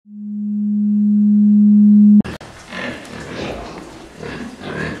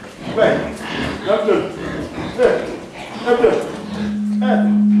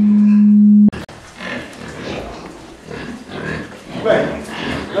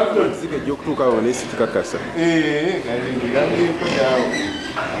Zige jokutuka onesi tikakasa.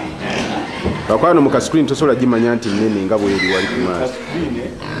 Bakwano muka screen tosola jimanya nti nene nga bweri wali kumaso.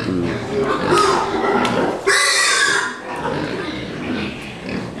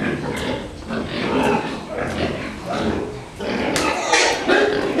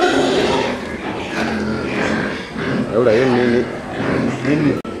 Ahora nene.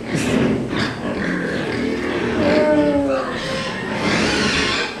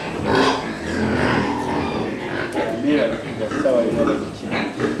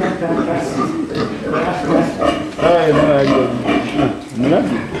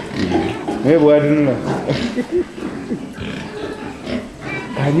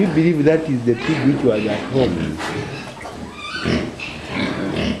 Can you believe that is the pig which was at home?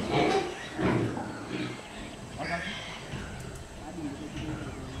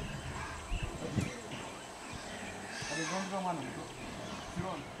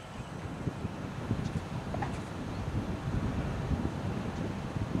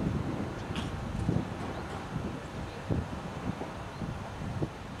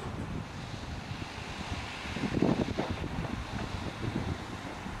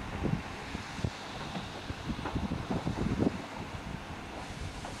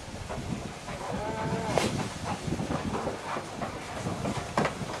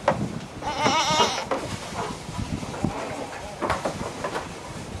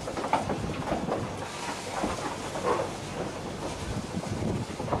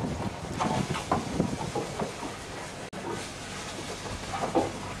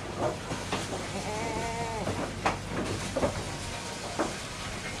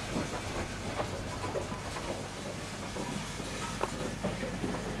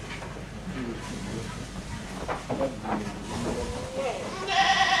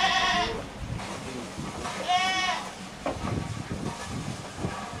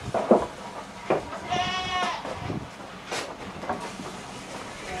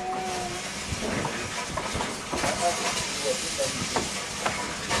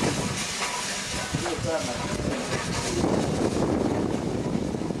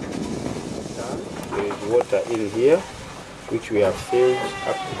 There is water in here, which we have filled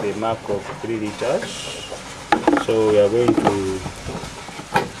up to the mark of 3 liters. So we are going to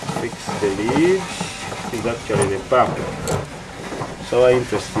fix the lid. This is actually the pump. So our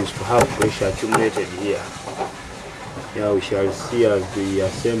interest is to have pressure accumulated here. Yeah, we shall see as we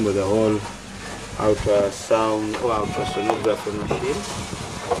assemble the whole ultrasound or ultrasonography machine.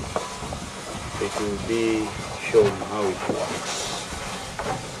 It will be shown how it works.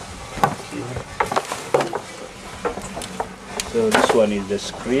 So this one is the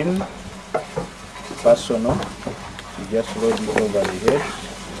screen, personal. You just load it over the head.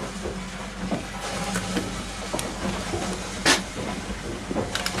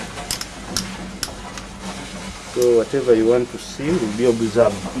 So whatever you want to see will be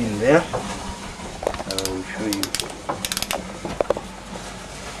observed in there. I will show you.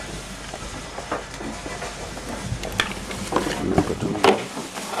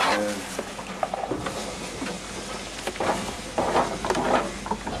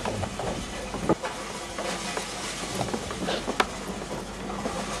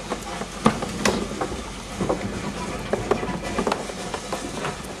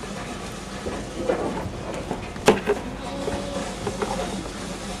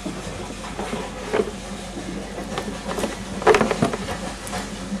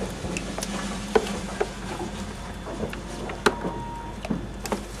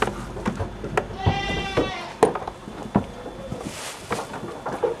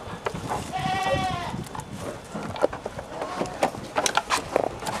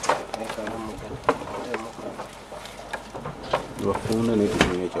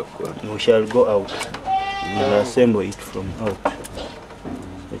 We shall go out and assemble it from out.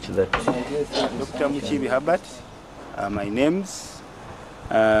 Which that. Dr. Mukiibi Herbert, my name's.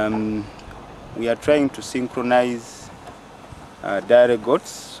 We are trying to synchronize direct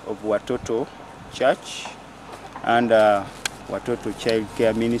goats of Watoto Church and Watoto Child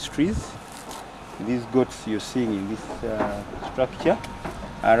Care Ministries. These goats you're seeing in this structure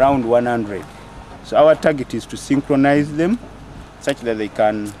are around 100. So our target is to synchronize them such that they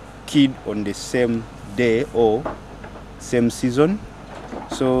can kid on the same day or same season.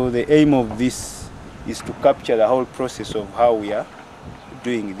 So the aim of this is to capture the whole process of how we are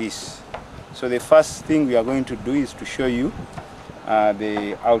doing this. So the first thing we are going to do is to show you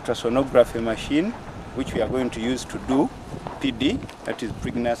the ultrasonography machine, which we are going to use to do PD, that is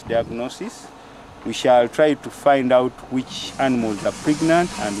pregnancy diagnosis. We shall try to find out which animals are pregnant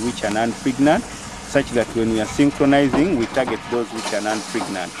and which are non-pregnant. such that when we are synchronizing, we target those which are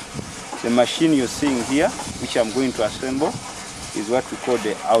non-pregnant. The machine you're seeing here, which I'm going to assemble, is what we call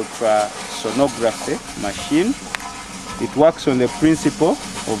the ultrasonography machine. It works on the principle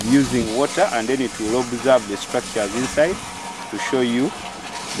of using water, and then it will observe the structures inside to show you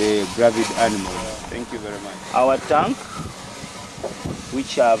the gravid animal. Thank you very much. Our tank,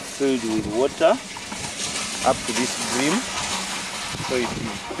 which I have filled with water up to this brim, so it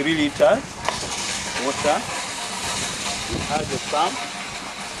is 3 liters water. It has a pump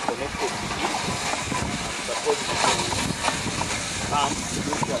connected to it. Suppose the pump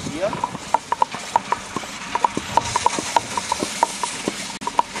pressure here.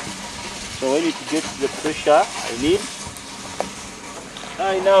 So when it gets the pressure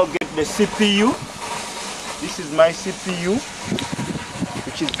I now get the CPU. This is my CPU,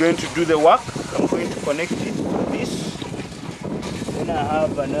 which is going to do the work. I'm going to connect it to this. Then I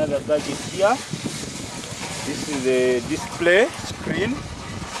have another gadget here. This is the display screen.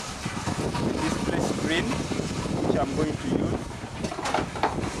 The display screen, which I'm going to use.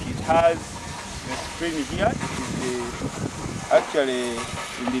 It has the screen here. It is actually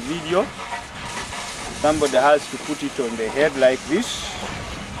in the video. Somebody has to put it on the head like this.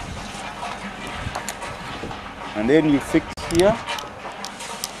 And then you fix here.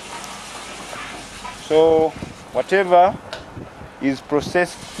 So whatever is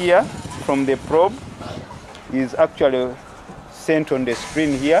processed here from the probe is actually sent on the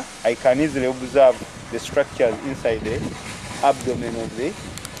screen here. I can easily observe the structures inside the abdomen of the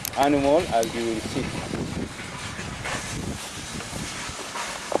animal, as you will see.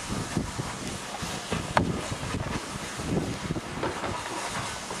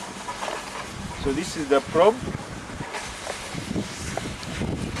 So this is the probe.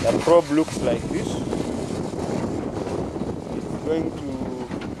 The probe looks like this. It's going to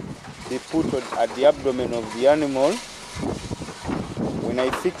be put at the abdomen of the animal. When I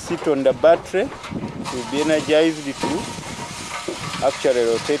fix it on the battery, it will be energized to actually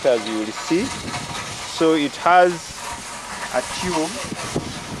rotate, as you will see. So it has a tube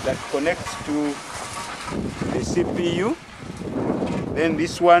that connects to the CPU. Then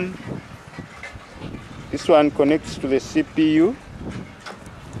this one connects to the CPU.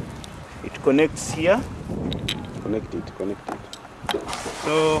 It connects here. Connect it.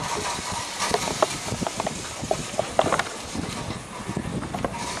 So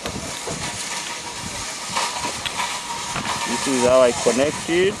this is how I connect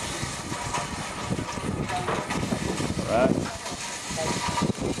it. All right.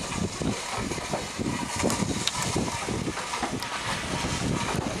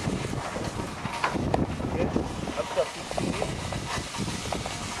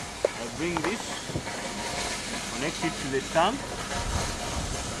 Bring this, connect it to the tank.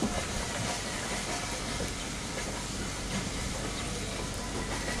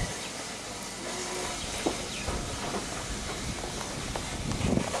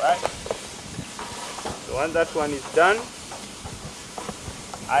 Right. So once that one is done,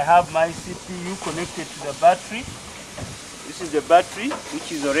 I have my CPU connected to the battery. This is the battery,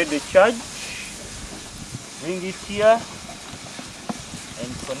 which is already charged. Bring it here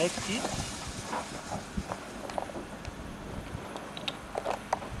and connect it.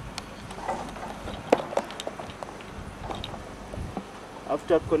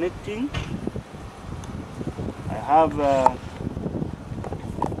 After connecting, I have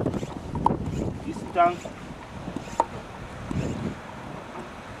this tank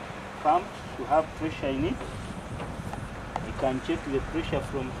pumped to have pressure in it. You can check the pressure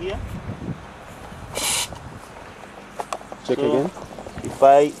from here. Check again. If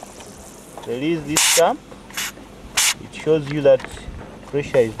I release this tap, it shows you that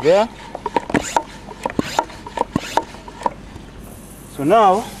pressure is there. So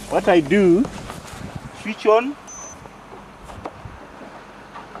now what I do, switch on.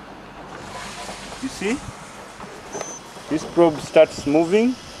 You see, this probe starts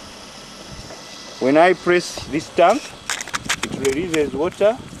moving. When I press this tank, it releases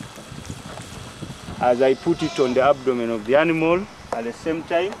water as I put it on the abdomen of the animal. At the same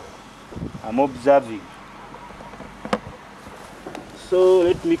time, I'm observing. So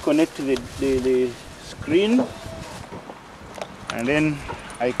let me connect the screen, and then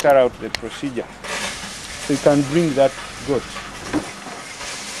I carry out the procedure. So you can bring that goat.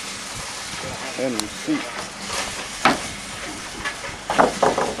 Then we see.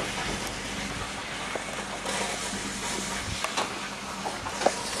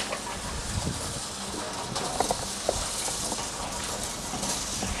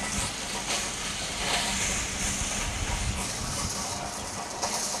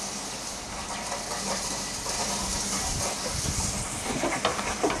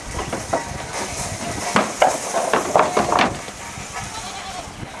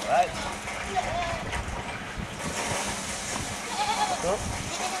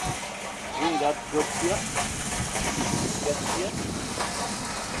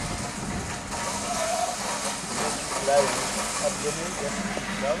 lion abdomen, just put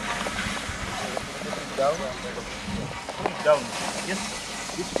it down. Put it down. Put it down. Just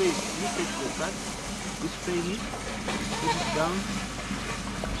this way, you take the cut. This way, put it down.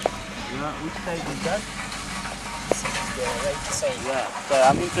 Yeah, which side is that? This is the right side. Yeah, so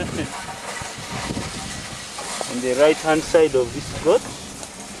I'm interested in the right hand side of this goat,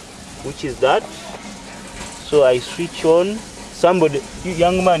 which is that. So I switch on. Somebody, you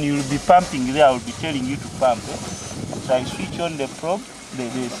young man, you will be pumping there. I will be telling you to pump. Eh? So I switch on the probe, the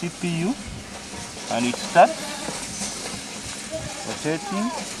CPU, and it starts rotating.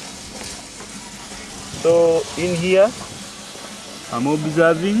 So in here, I'm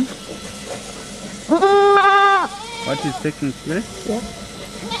observing what is taking place. Yeah.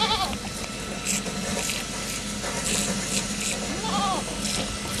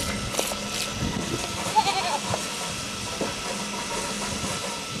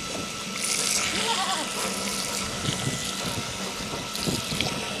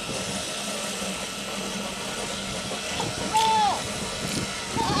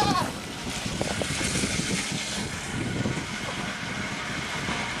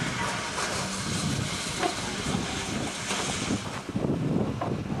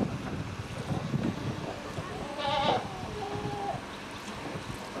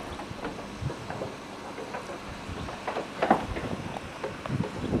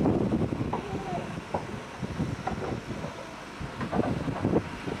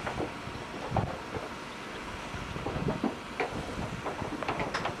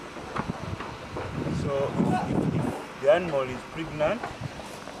 So if the animal is pregnant,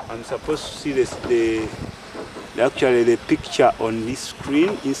 I'm supposed to see actually the picture on this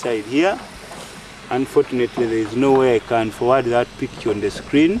screen inside here. Unfortunately, there is no way I can forward that picture on the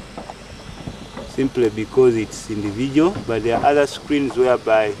screen simply because it's individual, but there are other screens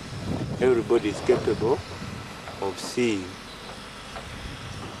whereby everybody is capable of seeing.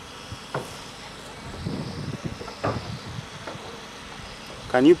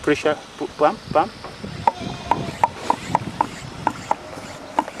 Can you pressure pump?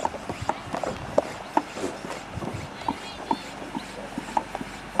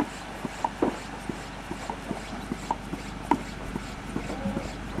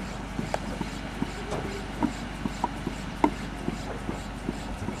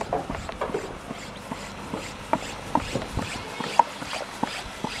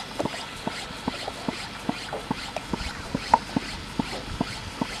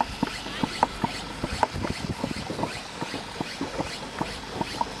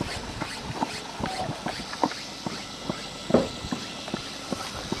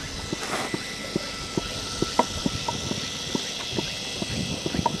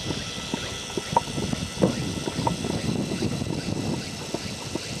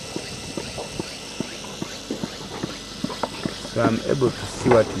 So I'm able to see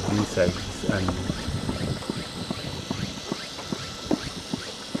what is inside this animal.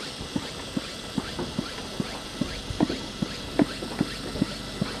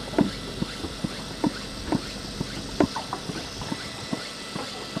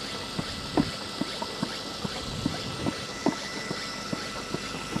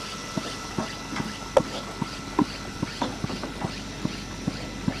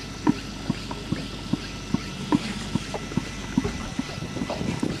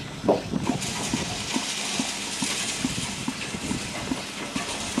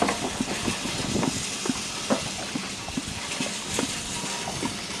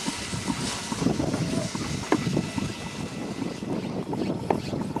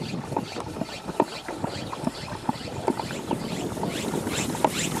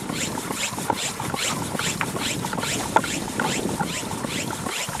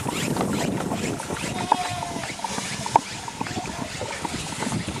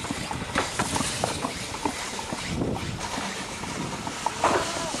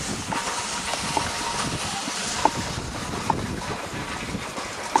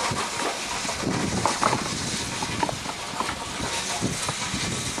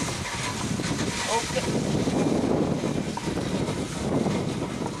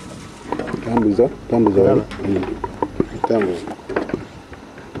 Tambuza, tambuza. Tambuza.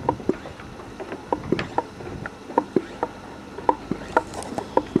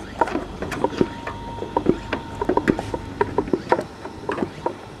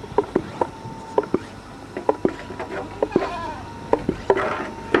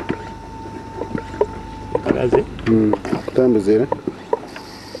 Kalaze? Tambuza.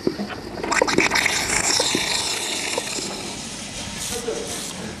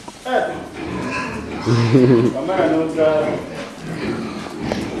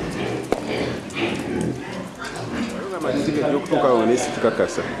 Kijja okutuuka awo naye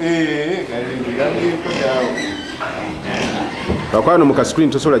sikikakasa. Lwakwano mu kascreen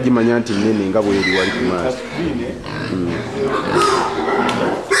tosobola gimanya nti nnene nga bw'eri wali ku maaso.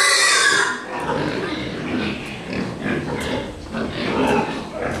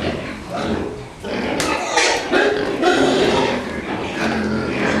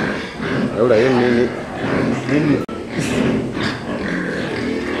 Olayo nnene.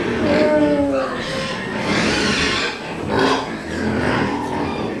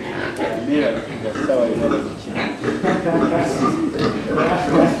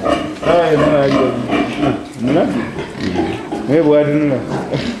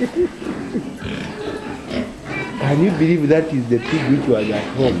 Can you believe that is the pig which was at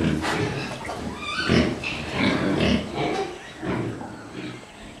home?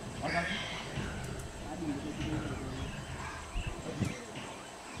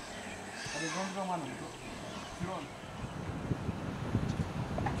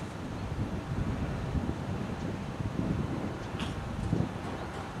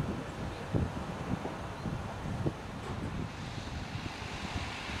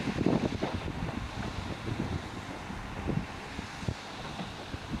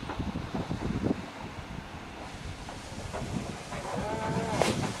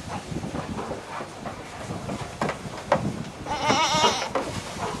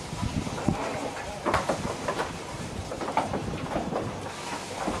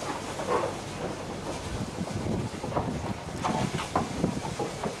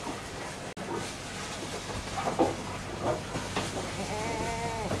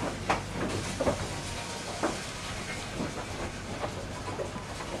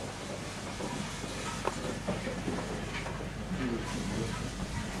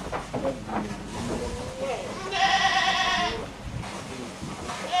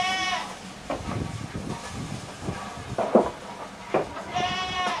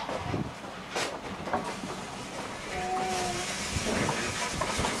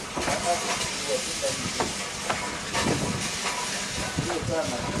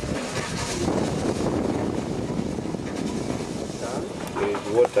 There is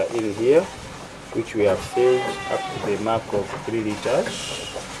water in here, which we have filled up to the mark of 3 liters.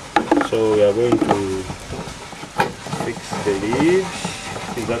 So we are going to fix the lid.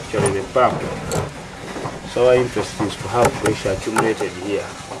 This is actually the pump. So our interest is to have pressure accumulated here.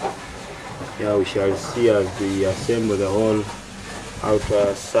 Yeah, we shall see as we assemble the whole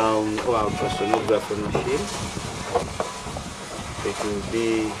ultrasound or ultrasonography machine. It will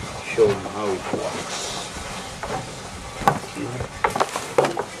be shown how it works.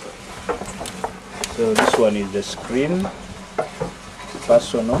 So this one is the screen,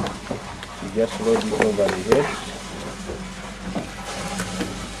 personal. You just load it over the head.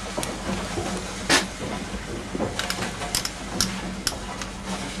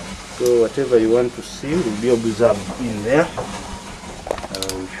 So whatever you want to see will be observed in there.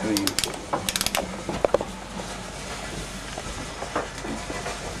 I will show you.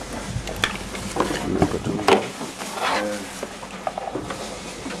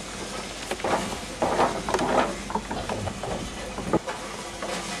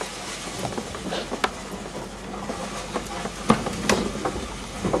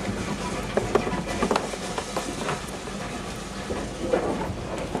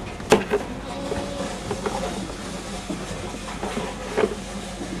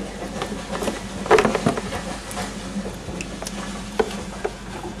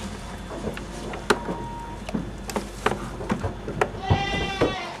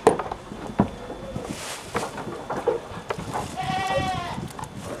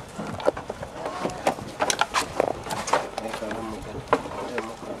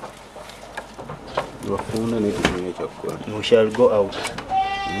 We shall go out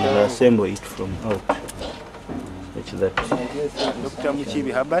and assemble it from out. That's that. Dr.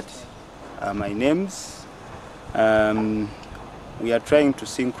 Mukiibi Herbert, my name's. We are trying to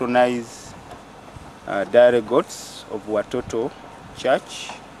synchronize dairy goats of Watoto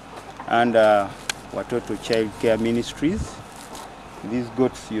Church and Watoto Child Care Ministries. These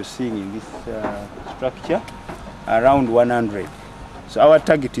goats you're seeing in this structure are around 100. So our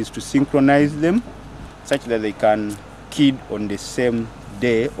target is to synchronize them such that they can kid on the same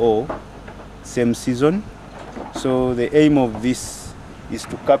day or same season. So the aim of this is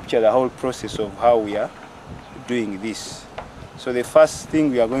to capture the whole process of how we are doing this. So the first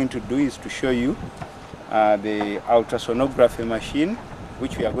thing we are going to do is to show you the ultrasonography machine,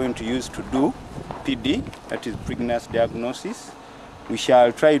 which we are going to use to do PD, that is pregnancy diagnosis. We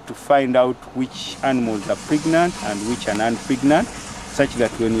shall try to find out which animals are pregnant and which are non-pregnant. such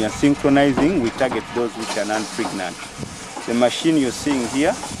that when we are synchronizing, we target those which are non-pregnant. The machine you're seeing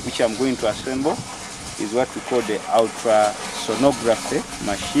here, which I'm going to assemble, is what we call the ultrasonography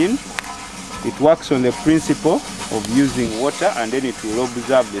machine. It works on the principle of using water, and then it will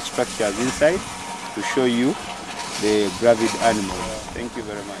observe the structures inside to show you the gravid animal. Thank you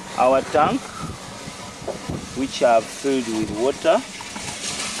very much. Our tank, which are filled with water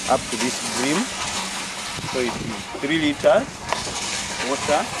up to this brim, so it is 3 liters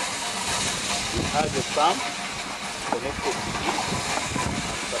water. It has a pump connected to it.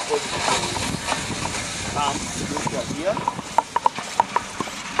 Suppose the pump is here.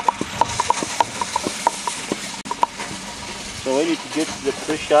 So when it gets the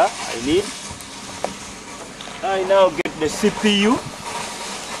pressure I need, I now get the CPU.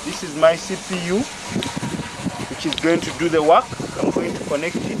 This is my CPU, which is going to do the work. I'm going to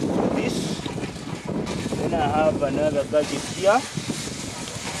connect it to this. Then I have another gadget here.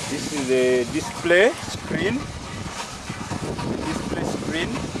 This is the display screen. The display screen,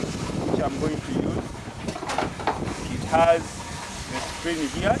 which I'm going to use. It has the screen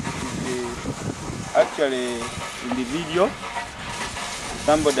here. It is actually in the video.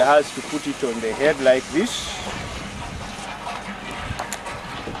 Somebody has to put it on the head like this.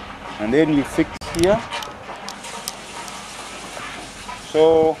 And then you fix here.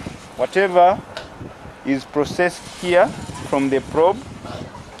 So whatever is processed here from the probe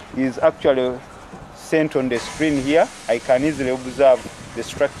is actually sent on the screen here. I can easily observe the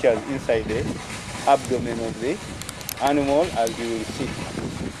structures inside the abdomen of the animal, as you will see.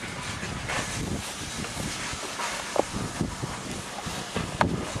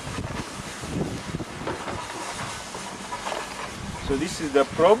 So this is the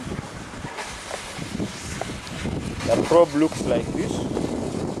probe. The probe looks like this.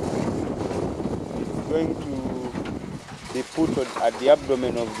 It's going to be put at the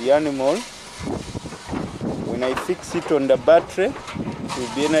abdomen of the animal. When I fix it on the battery, it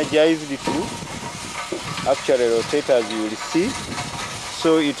will be energized to actually rotate, as you will see.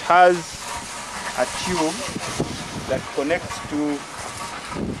 So it has a tube that connects to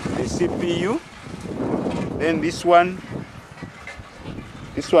the CPU. Then this one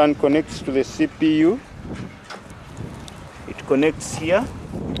connects to the CPU. It connects here.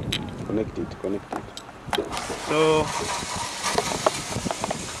 Connect it. So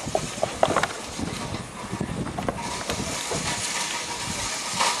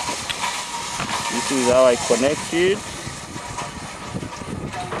this is how I connect it.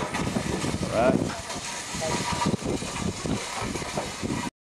 All right.